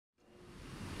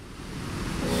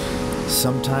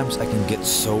Sometimes I can get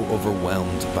so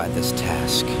overwhelmed by this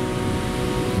task.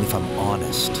 And if I'm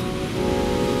honest,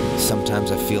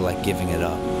 sometimes I feel like giving it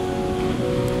up.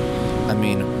 I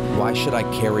mean, why should I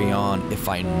carry on if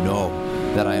I know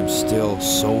that I am still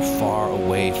so far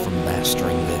away from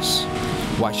mastering this?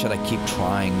 Why should I keep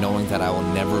trying, knowing that I will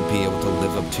never be able to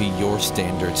live up to your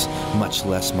standards, much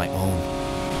less my own?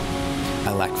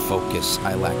 I lack focus,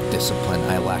 I lack discipline,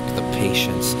 I lack the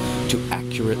patience to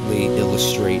accurately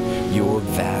illustrate your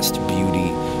vast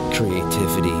beauty,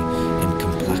 creativity, and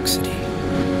complexity.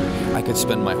 I could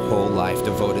spend my whole life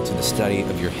devoted to the study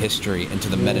of your history and to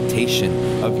the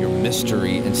meditation of your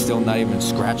mystery and still not even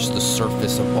scratch the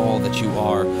surface of all that you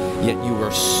are, yet you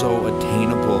are so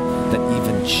attainable that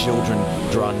even children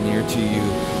draw near to you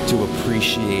to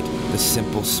appreciate the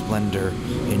simple splendor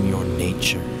in your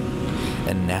nature.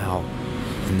 And now,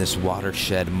 in this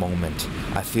watershed moment,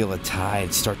 I feel a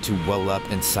tide start to well up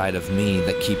inside of me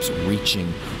that keeps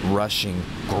reaching, rushing,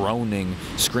 groaning,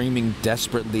 screaming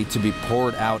desperately to be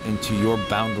poured out into your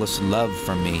boundless love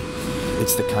for me.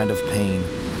 It's the kind of pain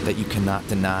that you cannot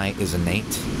deny is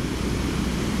innate.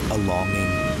 A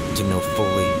longing to know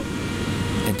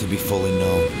fully and to be fully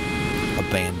known,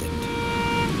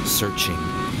 abandoned, searching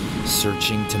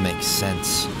to make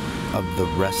sense of the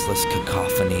restless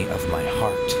cacophony of my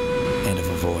heart and of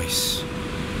a voice,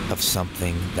 of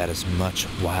something that is much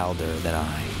wilder than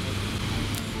I.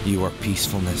 You are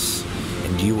peacefulness,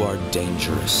 and you are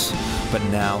dangerous, but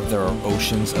now there are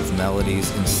oceans of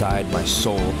melodies inside my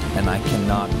soul, and I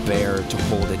cannot bear to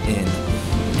hold it in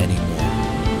anymore.